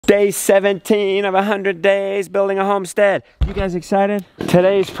Day 17 of 100 days building a homestead. You guys excited?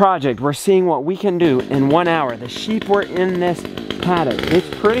 Today's project, we're seeing what we can do in 1 hour. The sheep were in this paddock. It's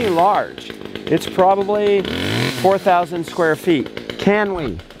pretty large. It's probably 4,000 square feet. Can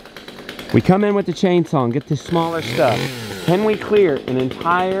we? We come in with the chainsaw and get the smaller stuff. Can we clear an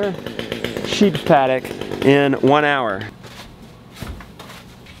entire sheep's paddock in 1 hour?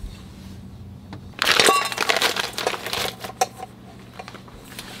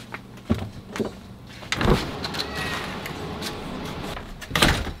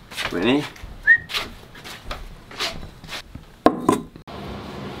 Ready?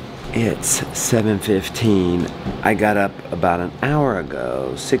 It's 7:15. I got up about an hour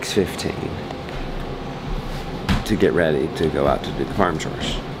ago, 6:15, to get ready to go out to do the farm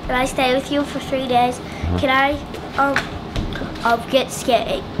chores. Can I stay with you for 3 days? Can I get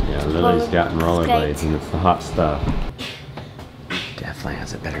skating? Yeah, Lily's gotten rollerblades and it's the hot stuff. Definitely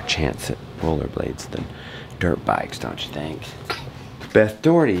has a better chance at rollerblades than dirt bikes, don't you think? Beth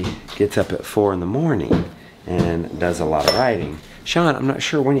Doherty gets up at 4 in the morning and does a lot of riding. Sean, I'm not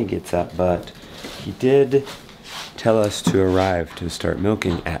sure when he gets up, but he did tell us to arrive to start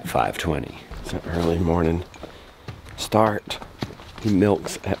milking at 5:20. It's an early morning start. He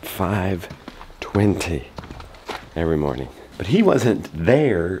milks at 5:20 every morning. But he wasn't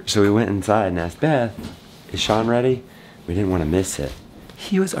there, so we went inside and asked Beth, is Sean ready? We didn't want to miss it.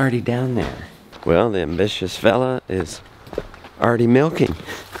 He was already down there. Well, the ambitious fella is already milking.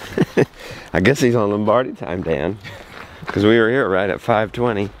 I guess he's on Lombardi time, Dan, because we were here right at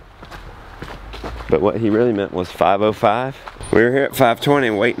 5:20. But what he really meant was 5:05. We were here at 5:20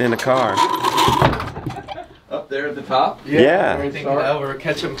 waiting in the car. Up there at the top? Yeah. Thinking we'll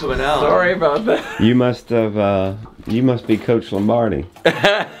catch him coming out. Sorry about that. You must have, you must be Coach Lombardi. Do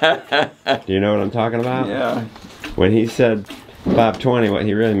you know what I'm talking about? Yeah. When he said 5:20, what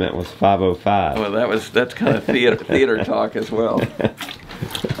he really meant was 5:05. Well, that's kind of theater talk as well.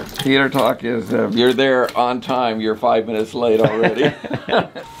 Theater talk is you're there on time, you're 5 minutes late already.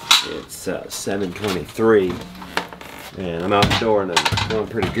 It's 7:23, and I'm out the door and I'm feeling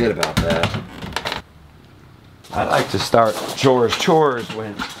pretty good about that. I like to start chores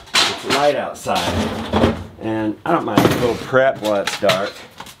when it's light outside, and I don't mind a little prep while it's dark.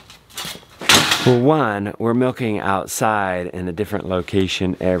 For one, we're milking outside in a different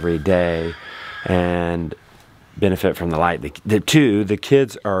location every day and benefit from the light. Two, the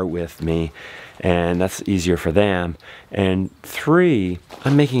kids are with me and that's easier for them. And three,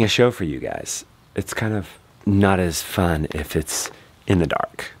 I'm making a show for you guys. It's kind of not as fun if it's in the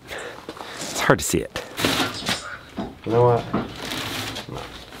dark. It's hard to see it. You know what?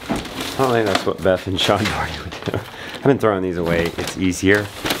 I don't think that's what Beth and Sean Doherty would do. I've been throwing these away. It's easier.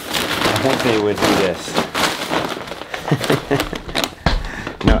 I think they would do this.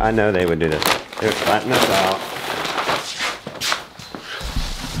 No, I know they would do this. They would flatten this out.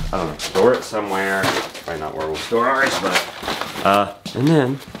 I don't know, store it somewhere. Probably not where we'll store ours, but and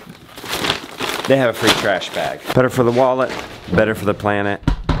then they have a free trash bag. Better for the wallet, better for the planet.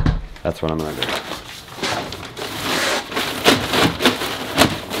 That's what I'm gonna do.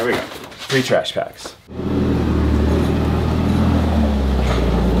 There we go. Free trash bags.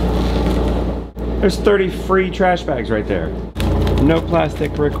 There's 30 free trash bags right there. No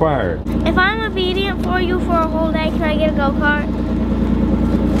plastic required. If I'm obedient for you for a whole day, can I get a go-kart?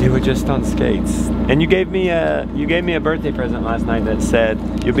 You were just on skates. And you gave me a birthday present last night that said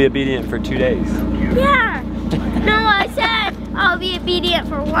you'll be obedient for 2 days. Yeah. No, I said I'll be obedient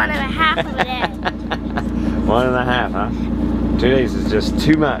for 1.5 of a day. 1.5, huh? 2 days is just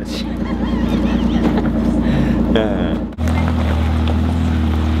too much.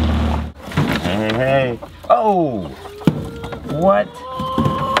 Hey. Oh! What?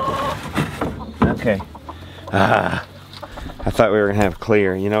 Okay. I thought we were gonna have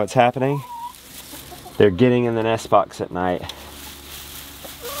clear. You know what's happening? They're getting in the nest box at night.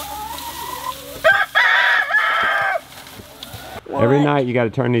 What? Every night you gotta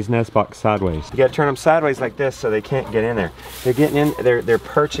turn these nest box sideways. You gotta turn them sideways like this so they can't get in there. They're getting in, they're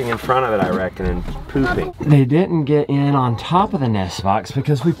perching in front of it, I reckon, and pooping. They didn't get in on top of the nest box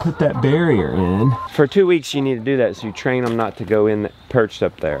because we put that barrier in. For 2 weeks you need to do that, so you train them not to go in perched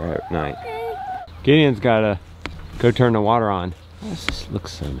up there at night. Gideon's gotta go turn the water on. This just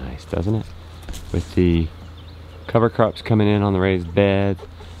looks so nice, doesn't it? With the cover crops coming in on the raised bed,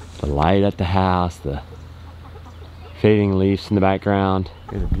 the light at the house, the fading leaves in the background,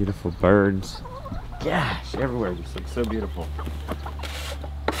 and the beautiful birds. Gosh, everywhere just looks so beautiful.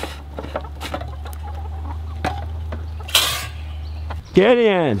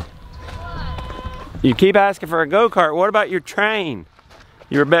 Gideon! You keep asking for a go-kart, what about your train?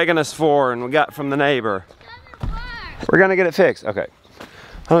 you were begging us for and we got from the neighbor. We're gonna get it fixed. Okay. I'm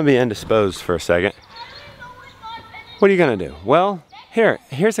gonna be indisposed for a second. What are you gonna do? Well,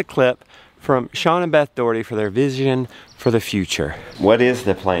 here's a clip from Sean and Beth Doherty for their vision for the future. What is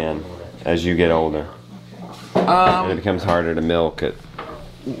the plan as you get older? And it becomes harder to milk it.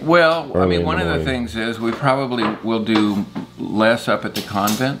 Well, I mean, one of the things is we probably will do less up at the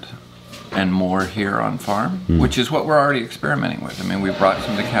convent and more here on farm, which is what we're already experimenting with. I mean, we brought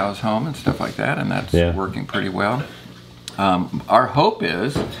some of the cows home and stuff like that, and that's working pretty well. Our hope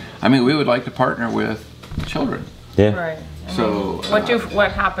is, I mean, we would like to partner with children. Yeah. Right. So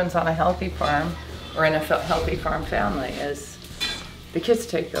What happens on a healthy farm or in a healthy farm family is the kids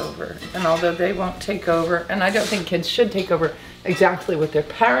take over. And although they won't take over, and I don't think kids should take over exactly what their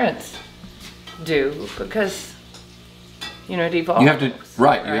parents do, because, you know, it evolves. you have to,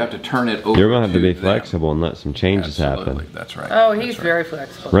 you have to turn it over. You're gonna have to be them. flexible and let some changes Absolutely, happen. that's right. Oh, he's That's right. very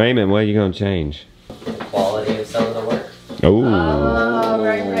flexible. Raymond, what are you gonna change? Quality of some of the work. Oh. Oh,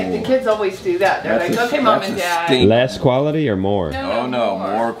 right. The kids always do that. They're like, okay, mom and dad. Less quality or more? Oh no,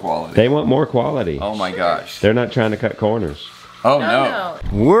 more quality. They want more quality. Oh my gosh. They're not trying to cut corners. Oh No.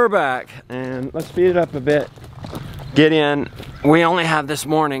 We're back, and let's speed it up a bit. Get in. We only have this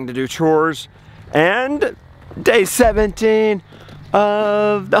morning to do chores, and day 17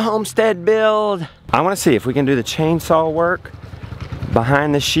 of the homestead build. I want to see if we can do the chainsaw work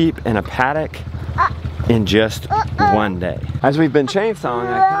behind the sheep in a paddock in just one day. As we've been chainsawing,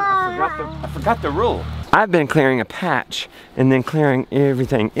 I forgot the rule. I've been clearing a patch and then clearing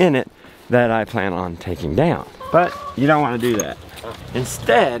everything in it that I plan on taking down. But you don't want to do that.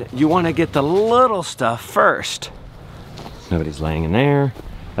 Instead, you want to get the little stuff first. Nobody's laying in there.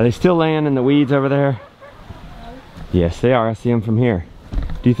 Are they still laying in the weeds over there? Yes, they are. I see them from here.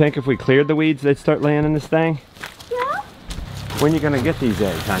 Do you think if we cleared the weeds, they'd start laying in this thing? Yeah. When are you going to get these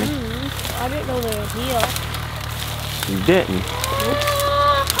eggs, honey? I didn't know they were here. You didn't.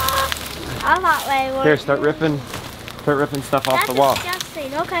 I thought they were. Here, start ripping stuff off the wall. That's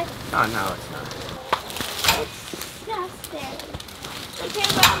disgusting. Okay. Oh, no, it's not. Disgusting. We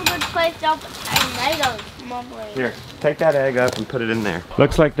can't go to a good place to put tomatoes mumbling. Here, take that egg up and put it in there.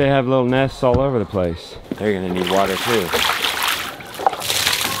 Looks like they have little nests all over the place. They're gonna need water too.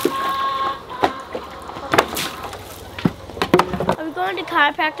 Are we going to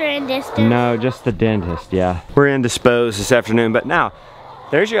chiropractor and distance? No, just the dentist, yeah. We're indisposed this afternoon, but now,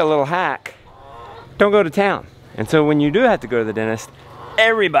 there's your little hack. Don't go to town. And so when you do have to go to the dentist,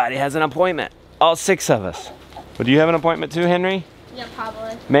 everybody has an appointment. All 6 of us. Well, do you have an appointment too, Henry? Yeah,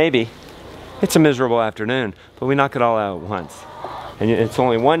 probably. Maybe. It's a miserable afternoon, but we knock it all out at once. And it's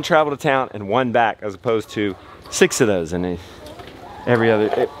only 1 travel to town and 1 back, as opposed to 6 of those in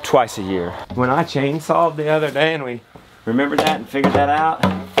twice a year. When I chainsawed the other day and we remembered that and figured that out,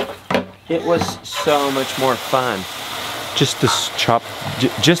 it was so much more fun. Just to chop,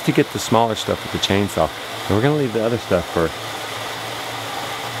 just to get the smaller stuff with the chainsaw. And we're gonna leave the other stuff for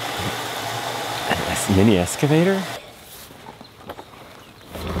a mini excavator.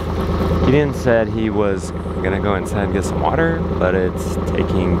 Gideon said he was gonna go inside and get some water, but it's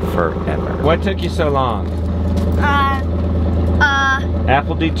taking forever. What took you so long?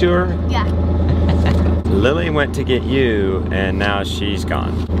 Apple detour? Yeah. Lily went to get you, and now she's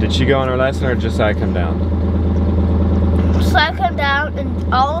gone. Did she go on her lesson, or did Josiah come down? So I come down,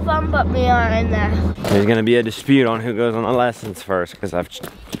 and all of them but me are in there. There's gonna be a dispute on who goes on the lessons first, because I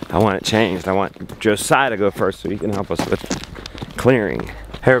want it changed. I want Josiah to go first so he can help us with clearing.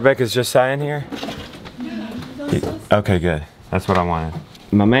 Hey, Rebecca, is Josiah in here? Okay, good. That's what I wanted.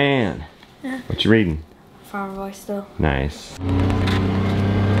 My man. Yeah. What you reading? Farm Boy still. Nice.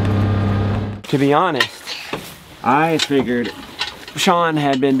 To be honest, I figured Sean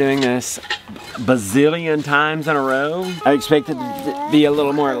had been doing this bazillion times in a row. I expected it to be a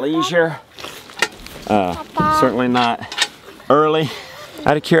little more leisure. Certainly not early.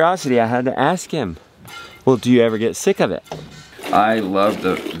 Out of curiosity, I had to ask him, well, do you ever get sick of it? I love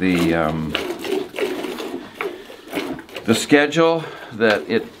the schedule that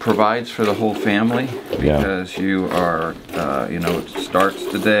it provides for the whole family, because you are, you know, it starts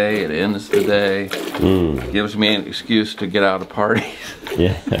the day, it ends the day. Gives me an excuse to get out of parties.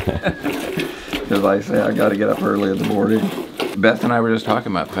 Yeah. Because I say I got to get up early in the morning. Beth and I were just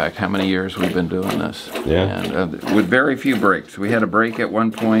talking about the fact how many years we've been doing this. Yeah. And with very few breaks. We had a break at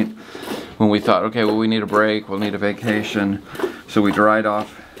one point when we thought, okay, well, we need a break, we'll need a vacation. So we dried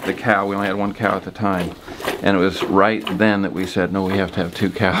off the cow. We only had 1 cow at the time. And it was right then that we said, no, we have to have 2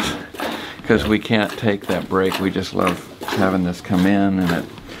 cows. Because we can't take that break. We just love having this come in, and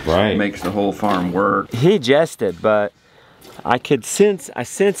it makes the whole farm work. He jested, but I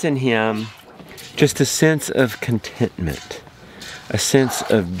sense in him just a sense of contentment, a sense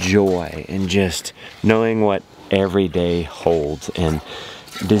of joy, and just knowing what every day holds and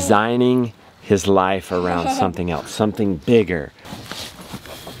designing his life around something else, something bigger.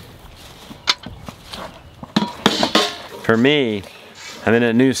 For me, I'm in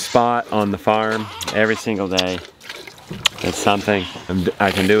a new spot on the farm every single day. It's something I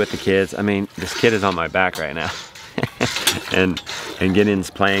can do with the kids. I mean, this kid is on my back right now. and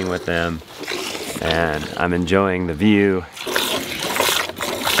Gideon's playing with them. And I'm enjoying the view.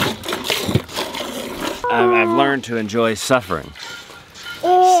 I've learned to enjoy suffering.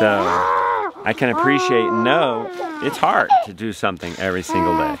 So I can appreciate and know it's hard to do something every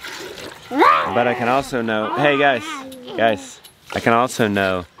single day. But I can also know, hey guys, I can also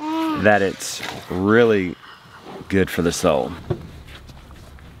know that it's really good for the soul.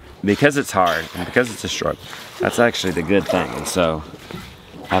 Because it's hard and because it's a struggle, that's actually the good thing. And so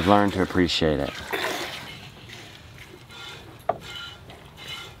I've learned to appreciate it.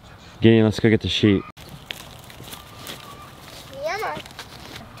 Gideon, let's go get the sheep.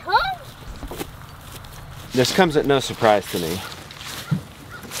 This comes at no surprise to me.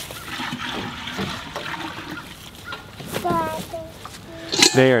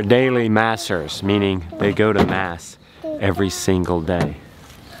 They are daily massers, meaning they go to mass every single day.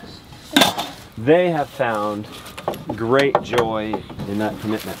 They have found great joy in that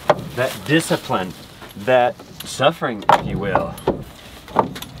commitment, that discipline, that suffering, if you will.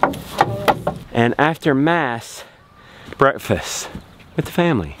 And after mass, breakfast with the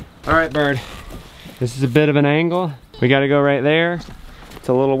family. All right, Bird. This is a bit of an angle. We gotta go right there. It's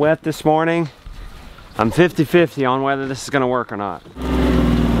a little wet this morning. I'm 50-50 on whether this is gonna work or not.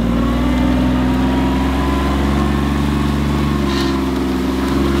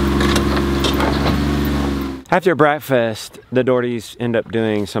 After breakfast, the Dohertys end up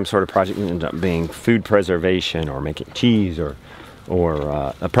doing some sort of project. It ends up being food preservation or making cheese or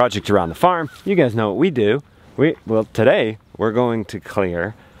a project around the farm. You guys know what we do. Well, today we're going to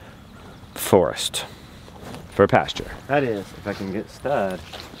clear forest for pasture. That is, if I can get Stud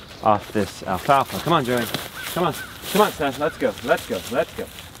off this alfalfa. Come on, Joey. Come on, Stud. Let's go.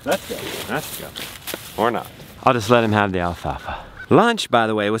 Or not. I'll just let him have the alfalfa. Lunch, by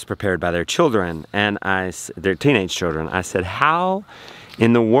the way, was prepared by their children, and their teenage children. I said, how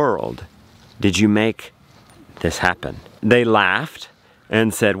in the world did you make this happen? They laughed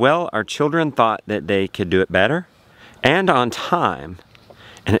and said, well, our children thought that they could do it better and on time.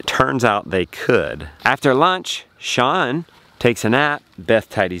 And it turns out they could. After lunch, Sean takes a nap, Beth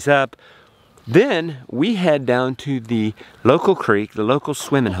tidies up. Then we head down to the local creek, the local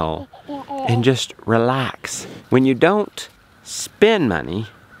swimming hole, and just relax. When you don't spend money,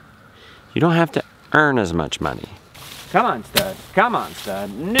 you don't have to earn as much money. Come on, Stud. Come on,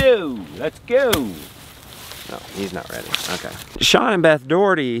 Stud. No, let's go. No, he's not ready. Okay. Sean and Beth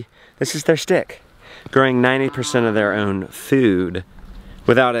Doherty, this is their stick. Growing 90% of their own food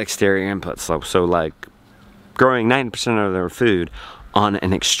without exterior inputs. So like growing 90% of their food on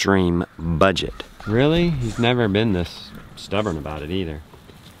an extreme budget. Really? He's never been this stubborn about it either.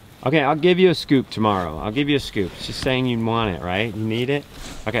 Okay, I'll give you a scoop tomorrow. I'll give you a scoop. It's just saying you want it, right? You need it?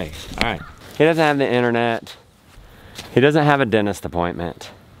 Okay, all right. He doesn't have the internet. He doesn't have a dentist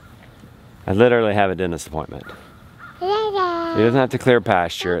appointment. I literally have a dentist appointment. He doesn't have to clear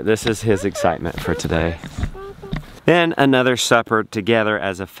pasture. This is his excitement for today. Then another supper together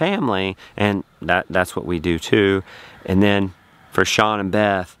as a family, and that's what we do too. And then for Sean and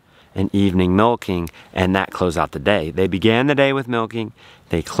Beth, an evening milking, and that closed out the day. They began the day with milking,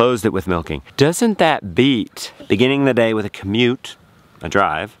 they closed it with milking. Doesn't that beat beginning the day with a commute, a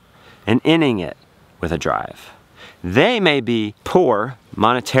drive, and ending it with a drive? They may be poor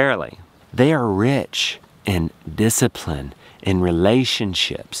monetarily. They are rich in discipline, in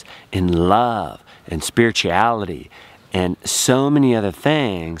relationships, in love, and spirituality, and so many other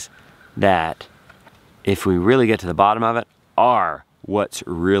things that, if we really get to the bottom of it, are what's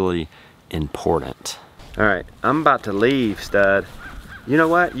really important. All right, I'm about to leave, Stud. You know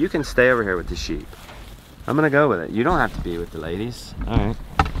what? You can stay over here with the sheep. I'm gonna go with it. You don't have to be with the ladies. All right.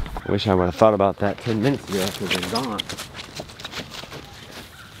 I wish I would have thought about that 10 minutes ago after they're gone.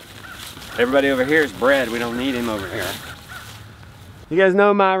 Everybody over here is bred. We don't need him over here. You guys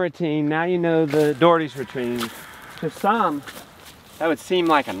know my routine. Now you know the Doherty's routine. To some, that would seem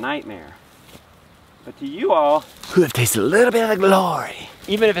like a nightmare. But to you all who have tasted a little bit of the glory,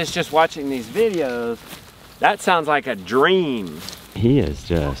 even if it's just watching these videos, that sounds like a dream. He is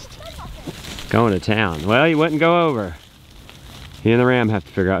just going to town. Well, he wouldn't go over. He and the ram have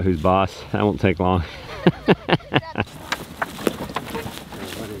to figure out who's boss. That won't take long.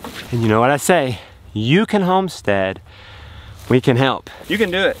 And you know what I say? You can homestead. We can help. You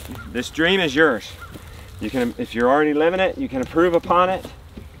can do it. This dream is yours. You can, if you're already living it, you can improve upon it.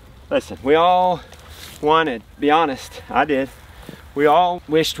 Listen, we all wanted, be honest, I did. We all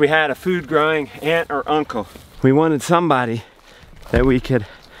wished we had a food growing aunt or uncle. We wanted somebody that we could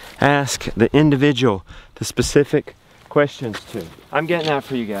ask the individual, the specific questions to. I'm getting that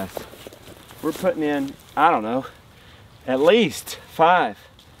for you guys. We're putting in, I don't know, at least 5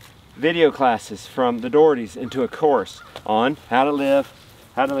 video classes from the Dohertys into a course on how to live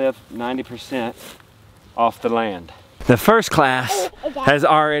 90% off the land. The first class has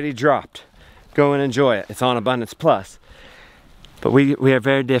already dropped. Go and enjoy it. It's on Abundance Plus. But we are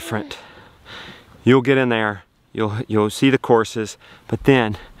very different. You'll get in there, you'll see the courses, but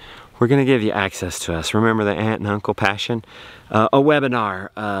then we're gonna give you access to us. Remember the Aunt and Uncle Passion? A webinar,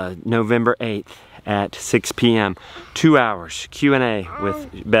 November 8th at 6 p.m. 2 hours, Q&A with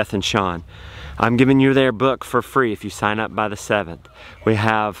Beth and Sean. I'm giving you their book for free if you sign up by the 7th. We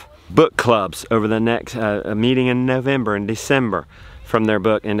have book clubs over the next meeting in November and December from their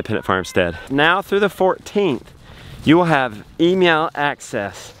book, Independent Farmstead. Now through the 14th, you will have email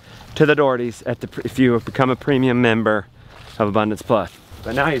access to the Dohertys if you become a premium member of Abundance Plus.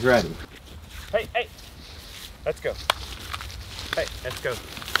 But now he's ready. Hey, hey, let's go. Hey, let's go.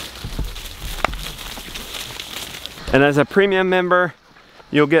 And as a premium member,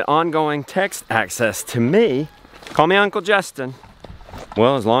 you'll get ongoing text access to me. Call me Uncle Justin.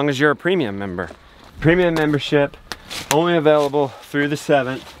 Well, as long as you're a premium member. Premium membership, only available through the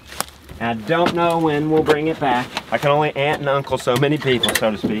 7th. I don't know when we'll bring it back. I can only aunt and uncle so many people,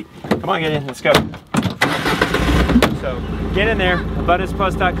 so to speak. Come on, get in, let's go. So, get in there,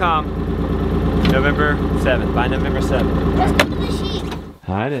 abundanceplus.com, November 7th, by November 7th. Just look at the sheep.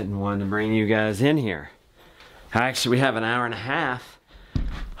 I didn't want to bring you guys in here. Actually, we have an hour and a half.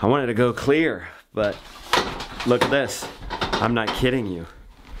 I wanted to go clear, but look at this. I'm not kidding you.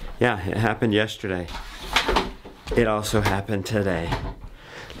 Yeah, it happened yesterday. It also happened today.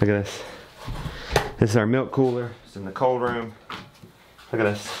 Look at this. This is our milk cooler. It's in the cold room. Look at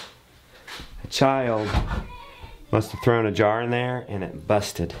this. A child must have thrown a jar in there and it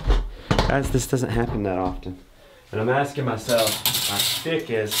busted. Guys, this doesn't happen that often. And I'm asking myself, my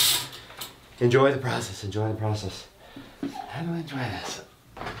stick is, enjoy the process, enjoy the process. How do I enjoy this?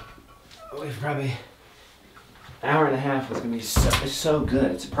 We've probably, an hour and a half was gonna be so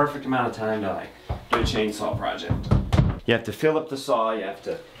good. It's a perfect amount of time to like do a chainsaw project. You have to fill up the saw, you have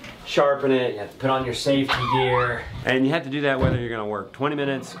to sharpen it, you have to put on your safety gear, and you have to do that whether you're gonna work 20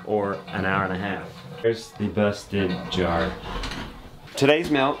 minutes or an hour and a half. Here's the busted jar.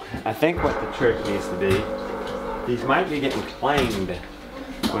 Today's milk, I think what the trick needs to be, these might be getting clanged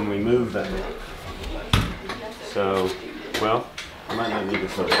when we move them. So, well, I might not need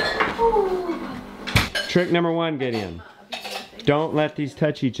this other one. Trick number 1, Gideon. Don't let these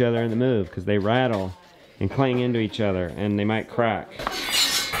touch each other in the move because they rattle and clang into each other and they might crack.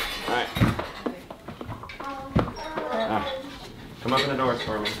 Alright. Come open the doors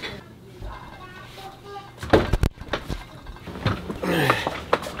for me.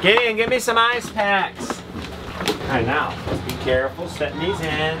 Gideon, give me some ice packs. Alright, now, let's be careful setting these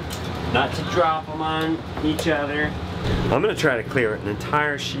in, not to drop them on each other. I'm going to try to clear an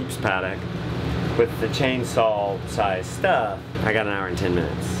entire sheep's paddock with the chainsaw size stuff. I got an hour and 10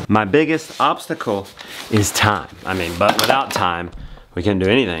 minutes. My biggest obstacle is time. I mean, but without time, we can't do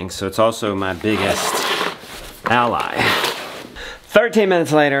anything. So it's also my biggest ally. 13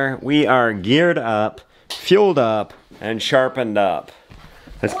 minutes later, we are geared up, fueled up, and sharpened up.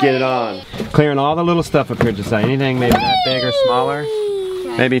 Let's get it on. Clearing all the little stuff up here, just like anything maybe that big or smaller.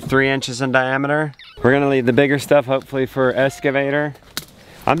 Maybe 3 inches in diameter. We're gonna leave the bigger stuff hopefully for excavator.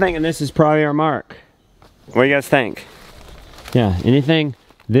 I'm thinking this is probably our mark. What do you guys think? Yeah, anything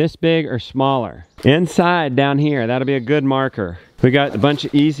this big or smaller. Inside down here, that'll be a good marker. We got a bunch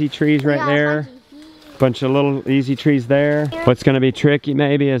of easy trees right there. Bunch of little easy trees there. What's gonna be tricky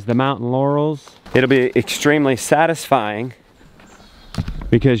maybe is the mountain laurels. It'll be extremely satisfying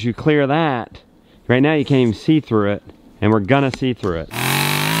because you clear that. Right now you can't even see through it, and we're gonna see through it.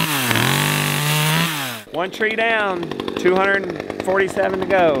 1 tree down, 247 to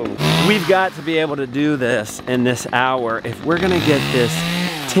go. We've got to be able to do this in this hour if we're gonna get this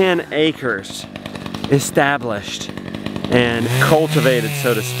 10 acres established and cultivated,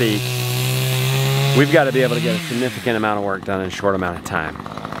 so to speak. We've got to be able to get a significant amount of work done in a short amount of time.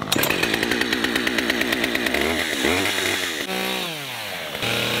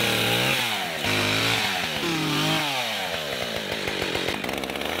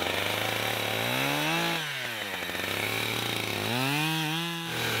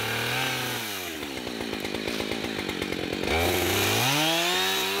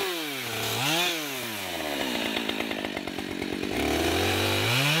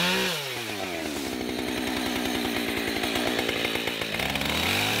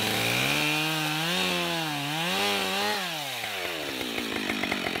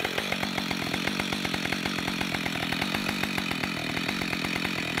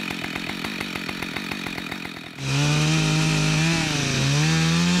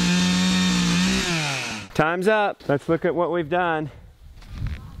 Time's up. Let's look at what we've done.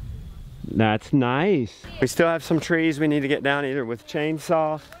 That's nice. We still have some trees we need to get down either with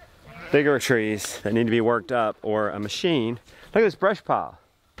chainsaw, bigger trees that need to be worked up, or a machine. Look at this brush pile.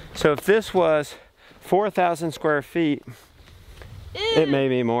 So if this was 4,000 square feet, it may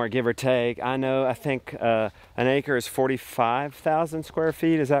be more, give or take. I think an acre is 45,000 square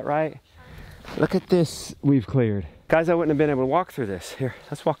feet, is that right? Look at this we've cleared. Guys, I wouldn't have been able to walk through this. Here,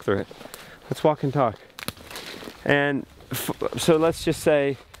 let's walk through it. Let's walk and talk. And so let's just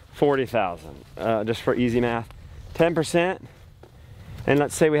say 40,000, just for easy math. 10%, and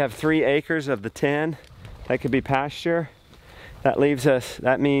let's say we have 3 acres of the 10. That could be pasture. That leaves us,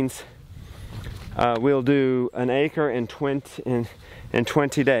 that means we'll do an acre in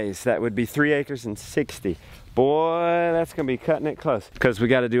 20 days. That would be 3 acres in 60. Boy, that's gonna be cutting it close. Because we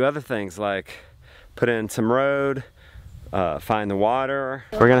gotta do other things like put in some road, find the water.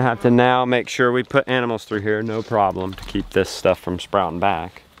 We're gonna have to now make sure we put animals through here, no problem, to keep this stuff from sprouting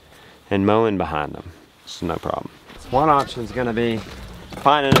back. And mowing behind them, it's no problem. One option's gonna be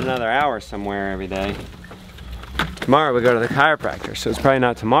finding another hour somewhere every day. Tomorrow we go to the chiropractor, so it's probably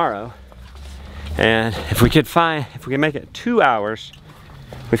not tomorrow. And if we can make it 2 hours,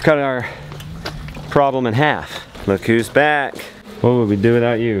 we've cut our problem in half. Look who's back. What would we do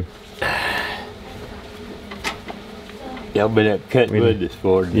without you? Y'all been up cutting wood this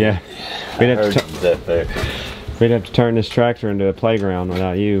morning. Yeah. We'd have to turn this tractor into a playground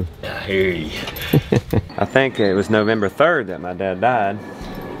without you. I hear you. I think it was November 3rd that my dad died.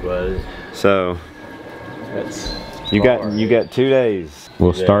 Was so that's you got 2 days.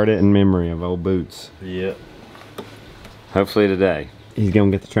 We'll start it in memory of old Boots. Yep. Hopefully today. He's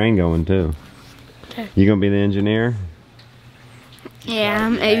gonna get the train going too. You gonna be the engineer? Yeah,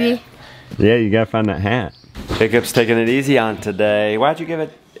 maybe. Yeah, you gotta find that hat. Jacob's taking it easy on today. Why'd you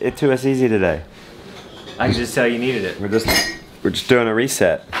give it to us easy today? I could just tell you needed it. We're just doing a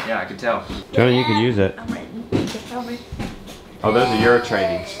reset. Yeah, I could tell. Johnny, you could use it. Oh, those are your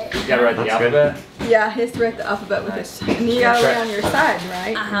trainings. You gotta write the alphabet? Yeah, he has to write the alphabet with his. And you gotta lay on your side,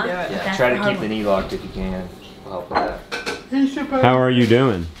 right? Uh-huh. Yeah, try to keep the knee locked if you can. I'll help with that. How are you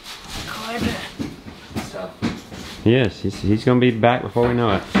doing? So. Yes, he's gonna be back before we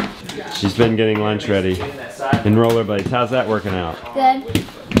know it. She's been getting lunch ready in rollerblades. How's that working out? Good.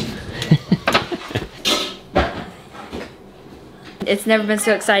 It's never been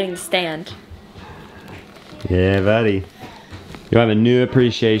so exciting to stand. Yeah, buddy. You have a new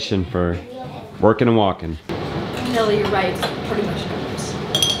appreciation for working and walking. Kelly, you're right. It's pretty much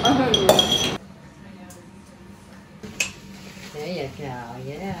numbers. There you go,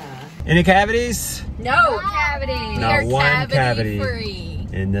 yeah. Any cavities? No cavities. Not one cavity free.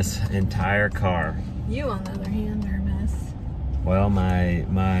 in this entire car. You, on the other hand, are a mess. Well, my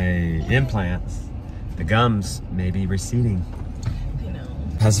implants, the gums may be receding. I know.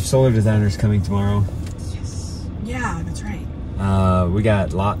 Passive solar designer's coming tomorrow. Yes. Yeah, that's right. We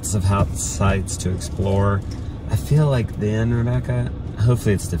got lots of house sites to explore. I feel like then, Rebecca,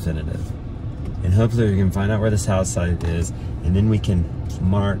 hopefully it's definitive. And hopefully we can find out where this house site is, and then we can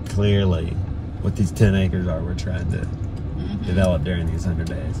mark clearly what these 10 acres are we're trying to develop during these 100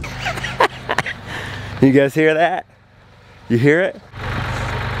 days. You guys hear that? You hear it?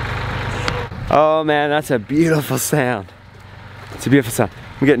 Oh man, that's a beautiful sound. It's a beautiful sound.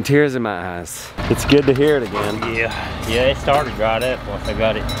 I'm getting tears in my eyes. It's good to hear it again. Yeah, it started right up once I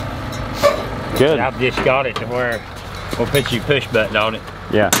got it. Good. I've just got it to where we'll put your push button on it.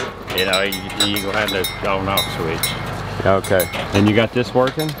 Yeah. You know, you gonna have the on off switch. Okay. And you got this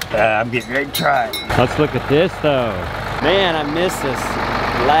working? I'm getting ready to try it. Let's look at this though. Man, I miss this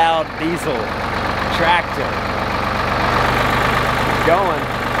loud diesel tractor. It's going.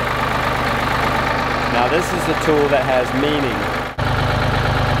 Now this is a tool that has meaning.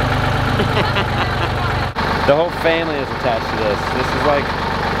 The whole family is attached to this. This is like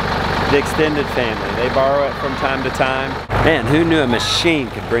the extended family. They borrow it from time to time. Man, who knew a machine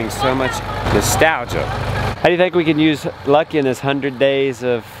could bring so much nostalgia? How do you think we can use Lucky in this 100 days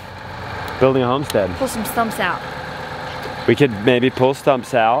of building a homestead? Pull some stumps out. We could maybe pull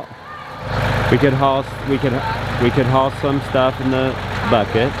stumps out. We could haul some stuff in the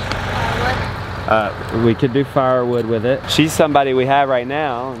bucket. We could do firewood with it. She's somebody we have right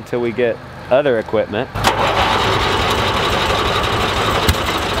now until we get other equipment.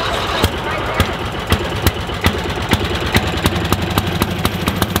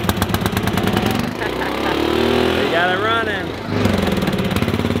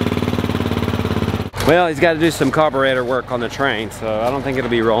 Well, he's got to do some carburetor work on the train, so I don't think it'll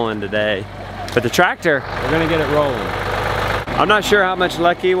be rolling today. But the tractor, we're gonna get it rolling. I'm not sure how much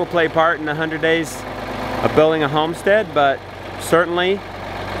Lucky will play part in the 100 days of building a homestead, but certainly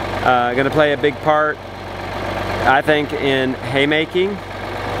gonna play a big part, I think, in haymaking.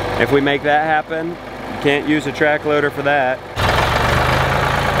 If we make that happen, you can't use a track loader for that.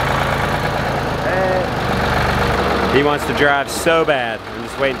 He wants to drive so bad. I'm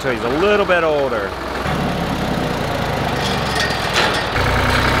just waiting until he's a little bit older.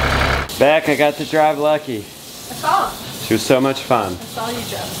 Beck, I got to drive Lucky. I saw it. She was so much fun. I saw you,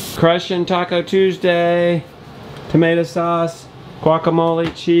 Jeff. Crushing Taco Tuesday, tomato sauce,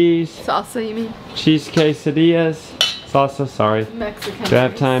 guacamole, cheese. Salsa, you mean? Cheese quesadillas. Salsa, sorry. Mexican. Do I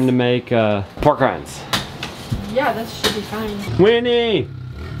have time to make pork rinds? Yeah, that should be fine. Winnie!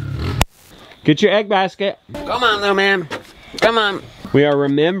 Get your egg basket. Come on, little man. Come on. We are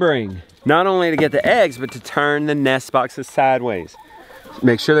remembering not only to get the eggs, but to turn the nest boxes sideways.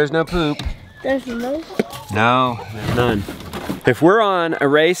 Make sure there's no poop. There's no? No, there's none. If we're on a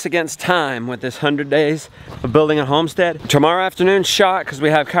race against time with this 100 days of building a homestead, tomorrow afternoon shot because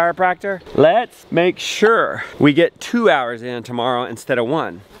we have chiropractor, let's make sure we get 2 hours in tomorrow instead of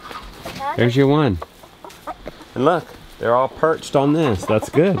 1. There's your 1. And look, they're all perched on this. That's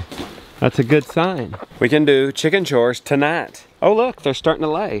good. That's a good sign. We can do chicken chores tonight. Oh look, they're starting to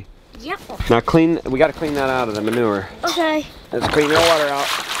lay. Yep. Now we gotta clean that out of the manure. Okay. Let's clean the water out.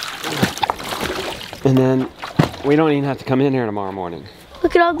 And then we don't even have to come in here tomorrow morning.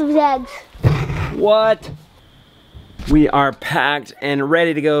 Look at all those eggs. What? We are packed and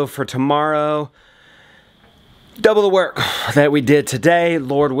ready to go for tomorrow. Double the work that we did today,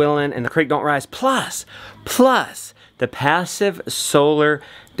 Lord willing, and the creek don't rise. Plus, the passive solar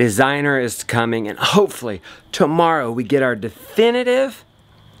designer is coming, and hopefully tomorrow we get our definitive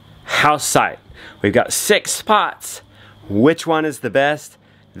house site. We've got 6 spots. Which one is the best?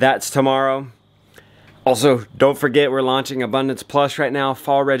 That's tomorrow. Also, don't forget we're launching Abundance Plus right now,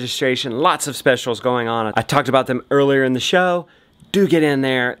 fall registration, lots of specials going on. I talked about them earlier in the show. Do get in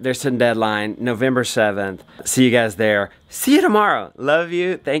there. There's some deadline, November 7th. See you guys there. See you tomorrow. Love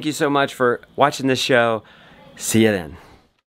you. Thank you so much for watching this show. See you then.